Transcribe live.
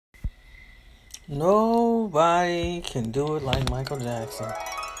Nobody can do it like Michael Jackson.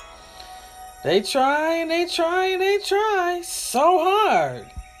 They try and they try and they try so hard.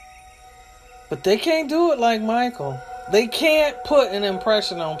 But they can't do it like Michael. They can't put an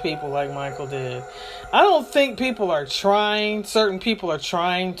impression on people like Michael did. I don't think people are trying. Certain people are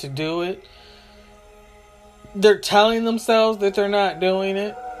trying to do it. They're telling themselves that they're not doing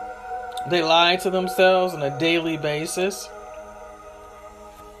it. They lie to themselves on a daily basis.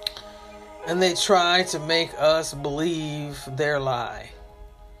 And they try to make us believe their lie.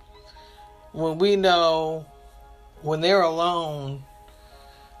 When we know, when they're alone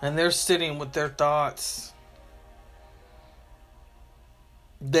and they're sitting with their thoughts,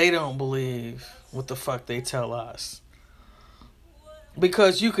 they don't believe what the fuck they tell us.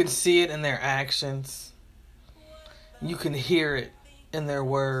 Because you can see it in their actions. You can hear it in their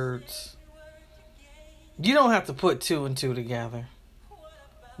words. You don't have to put two and two together.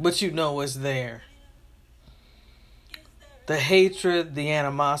 But you know it's there. The hatred, the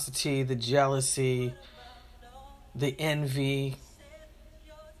animosity, the jealousy, the envy.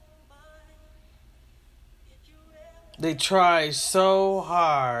 They try so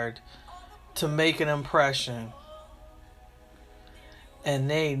hard to make an impression. And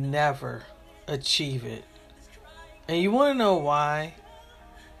they never achieve it. And you want to know why?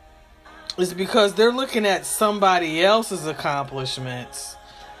 It's because they're looking at somebody else's accomplishments.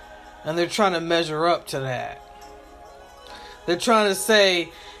 And they're trying to measure up to that. They're trying to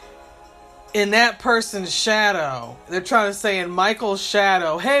say, in that person's shadow, they're trying to say in Michael's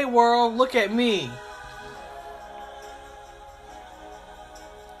shadow, hey world, look at me.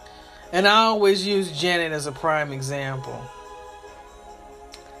 And I always use Janet as a prime example.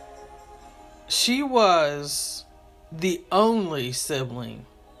 She was the only sibling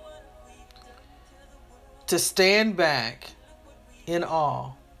to stand back in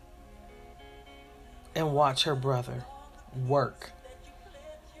awe and watch her brother work,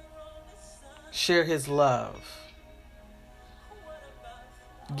 share his love,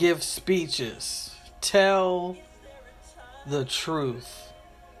 give speeches, tell the truth,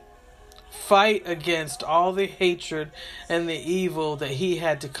 fight against all the hatred and the evil that he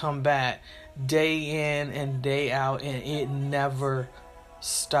had to combat day in and day out, and it never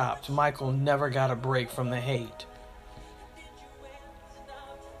stopped. Michael never got a break from the hate.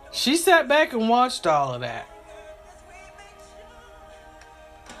 She sat back and watched all of that.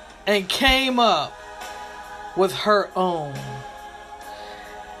 And came up with her own.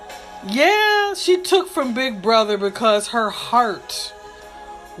 Yeah, she took from Big Brother because her heart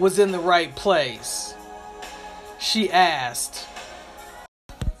was in the right place. She asked.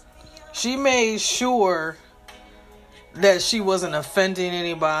 She made sure that she wasn't offending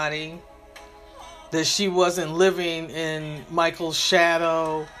anybody. That she wasn't living in Michael's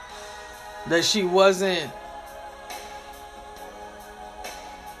shadow. That she wasn't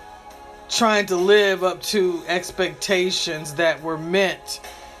trying to live up to expectations that were meant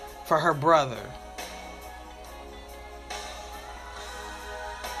for her brother.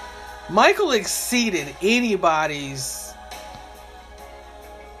 Michael exceeded anybody's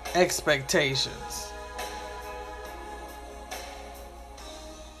expectations.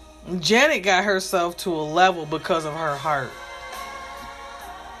 Janet got herself to a level because of her heart.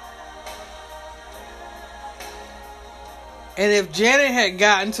 And if Janet had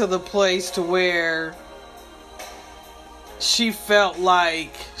gotten to the place to where she felt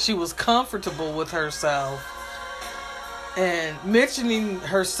like she was comfortable with herself and mentioning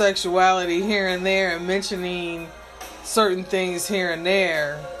her sexuality here and there and mentioning certain things here and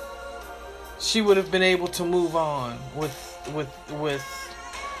there, she would have been able to move on with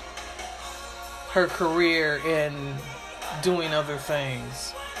her career and doing other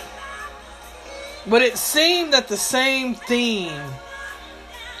things. But it seemed that the same theme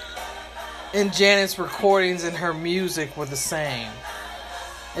in Janet's recordings and her music were the same.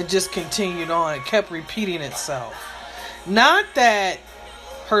 It just continued on. It kept repeating itself. Not that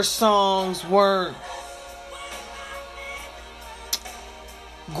her songs weren't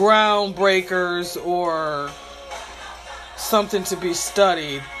groundbreakers or something to be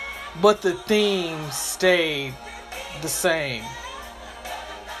studied, but the theme stayed the same.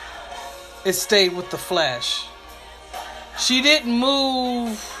 It stayed with the flesh. She didn't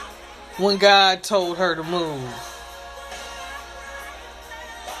move when God told her to move.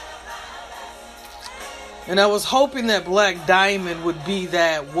 And I was hoping that Black Diamond would be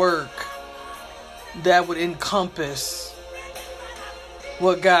that work that would encompass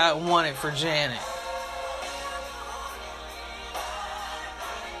what God wanted for Janet.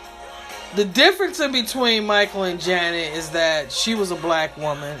 The difference in between Michael and Janet is that she was a black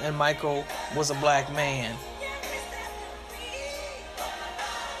woman and Michael was a black man.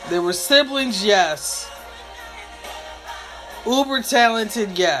 They were siblings, yes. Uber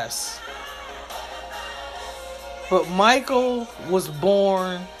talented, yes. But Michael was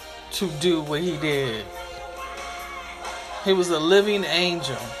born to do what he did. He was a living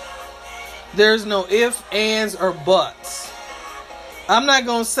angel. There's no ifs, ands, or buts. I'm not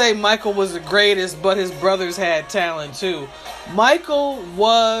going to say Michael was the greatest, but his brothers had talent too. Michael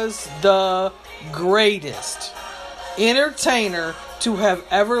was the greatest entertainer to have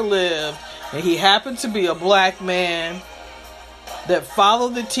ever lived. And he happened to be a black man that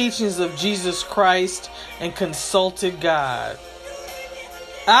followed the teachings of Jesus Christ and consulted God.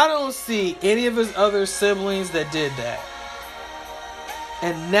 I don't see any of his other siblings that did that.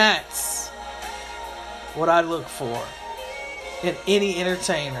 And that's what I look for in any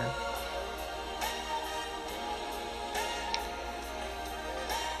entertainer.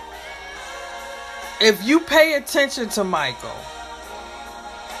 If you pay attention to Michael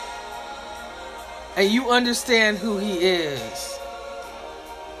and you understand who he is,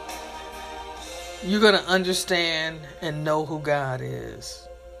 you're going to understand and know who God is.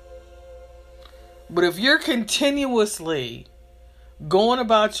 But if you're continuously going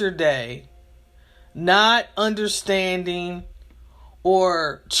about your day, not understanding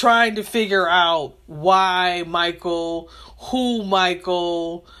or trying to figure out why Michael, who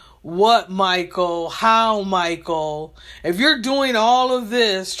Michael, what Michael, how Michael, if you're doing all of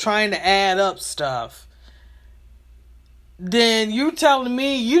this trying to add up stuff, then you telling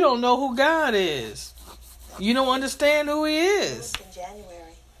me you don't know who God is. You don't understand who he is. In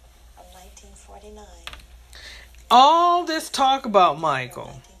January of 1949. All this talk about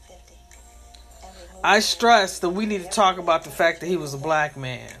Michael, I stress that we need to talk about the fact that he was a black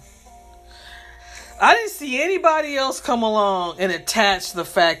man. I didn't see anybody else come along and attach the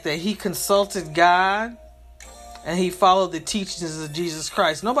fact that he consulted God and he followed the teachings of Jesus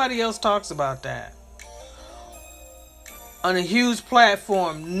Christ. Nobody else talks about that. On a huge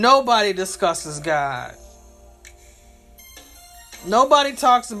platform, nobody discusses God. Nobody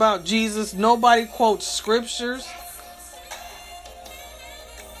talks about Jesus. Nobody quotes scriptures.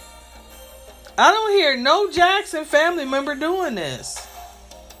 I don't hear no Jackson family member doing this.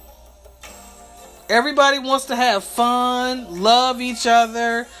 Everybody wants to have fun, love each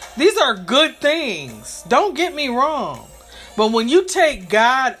other. These are good things. Don't get me wrong. But when you take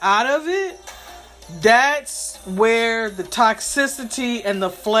God out of it, that's where the toxicity and the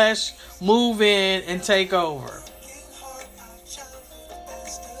flesh move in and take over.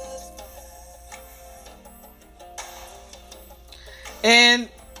 And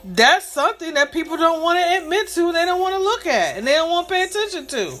that's something that people don't want to admit to. They don't want to look at. And they don't want to pay attention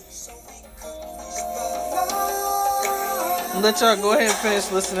to. I'll let y'all go ahead and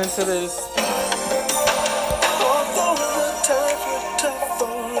finish listening to this.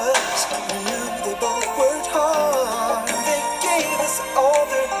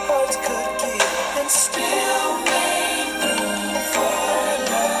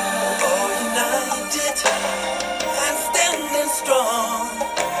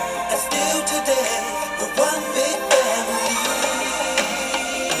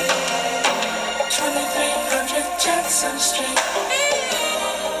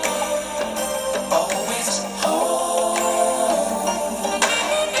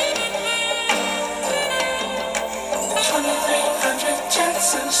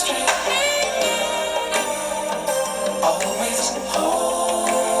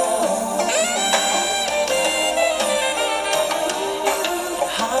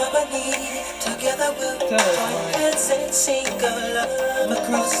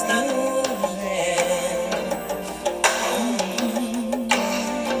 Across the land.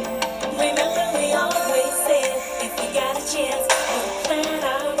 Remember we always said if we got a chance we'll plan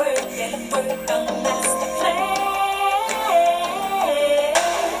our work and work on the master plan.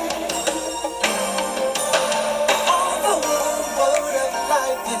 Although the road of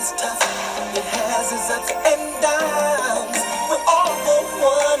life is tough, it has its ups and downs. We're all for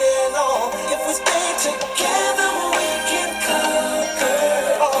one and all. If we stay together we can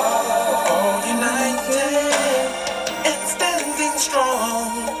conquer all united and standing strong.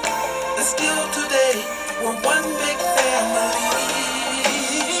 And still today, we're one big family.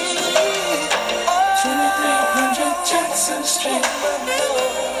 2300 Jackson Street.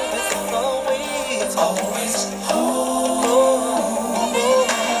 It's always home.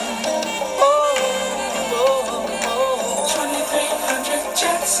 2300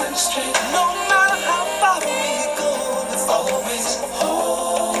 Jackson Street. No matter how far we go, it's always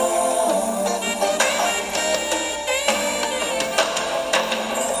home.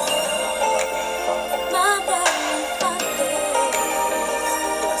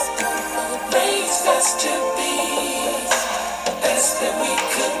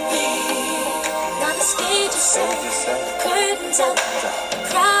 curtains up,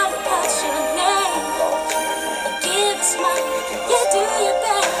 crowd about your name. Give a smile, yeah, do your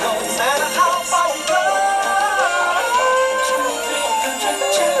best. No matter how far we go,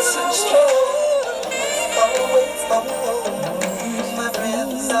 200 chances always my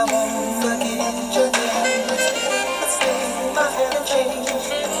friends, I won't forget your names. Stay my hand and change.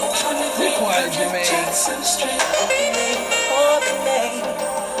 Be quiet, Jermaine.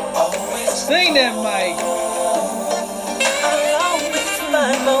 Sing that, Mike. I'll always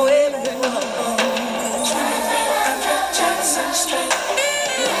find my way back home.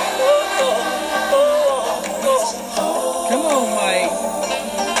 Come on, Mike.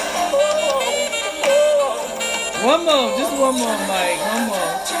 One more, just one more, Mike. One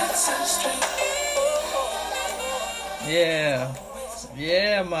more. Yeah.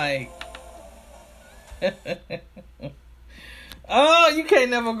 Yeah, Mike. Oh, you can't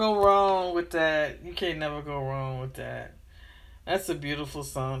never go wrong with that. You can't never go wrong with that. That's a beautiful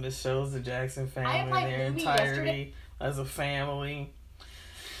song that shows the Jackson family in their entirety as a family.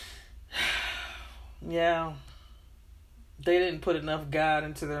 Yeah. They didn't put enough God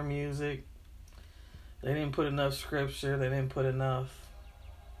into their music. They didn't put enough scripture. They didn't put enough.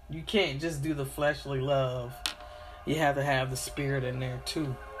 You can't just do the fleshly love. You have to have the spirit in there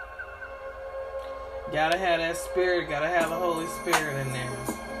too. Gotta have that spirit. Gotta have the Holy Spirit in there.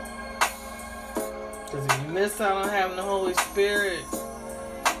 Because if you miss out on having the Holy Spirit,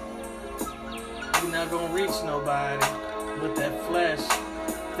 you're not going to reach nobody with that flesh.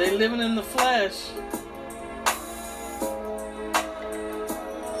 They living in the flesh.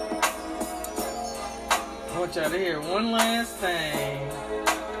 I want y'all to hear one last thing.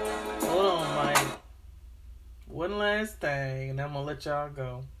 Hold on, Mike. One last thing, and I'm going to let y'all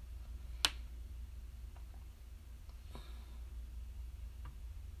go.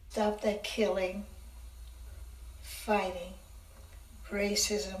 Stop that killing, fighting,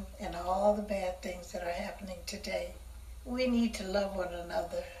 racism, and all the bad things that are happening today. We need to love one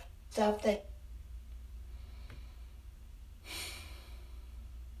another. Stop that.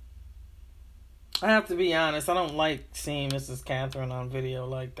 I have to be honest, I don't like seeing Mrs. Catherine on video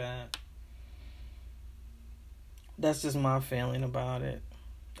like that. That's just my feeling about it.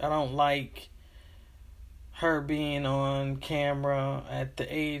 I don't like her being on camera at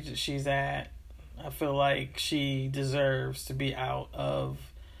the age that she's at. I feel like she deserves to be out of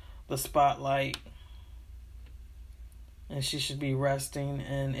the spotlight. And she should be resting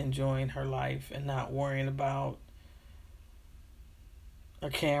and enjoying her life and not worrying about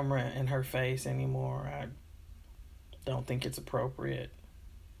a camera in her face anymore. I don't think it's appropriate.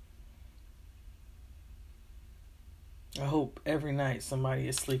 I hope every night somebody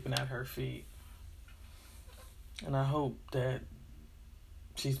is sleeping at her feet. And I hope that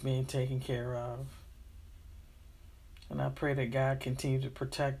she's being taken care of. And I pray that God continue to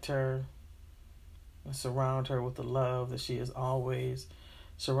protect her and surround her with the love that she has always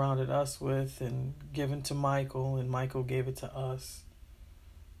surrounded us with and given to Michael, and Michael gave it to us.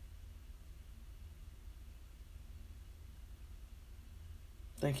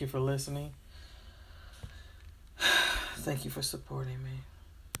 Thank you for listening. Thank you for supporting me.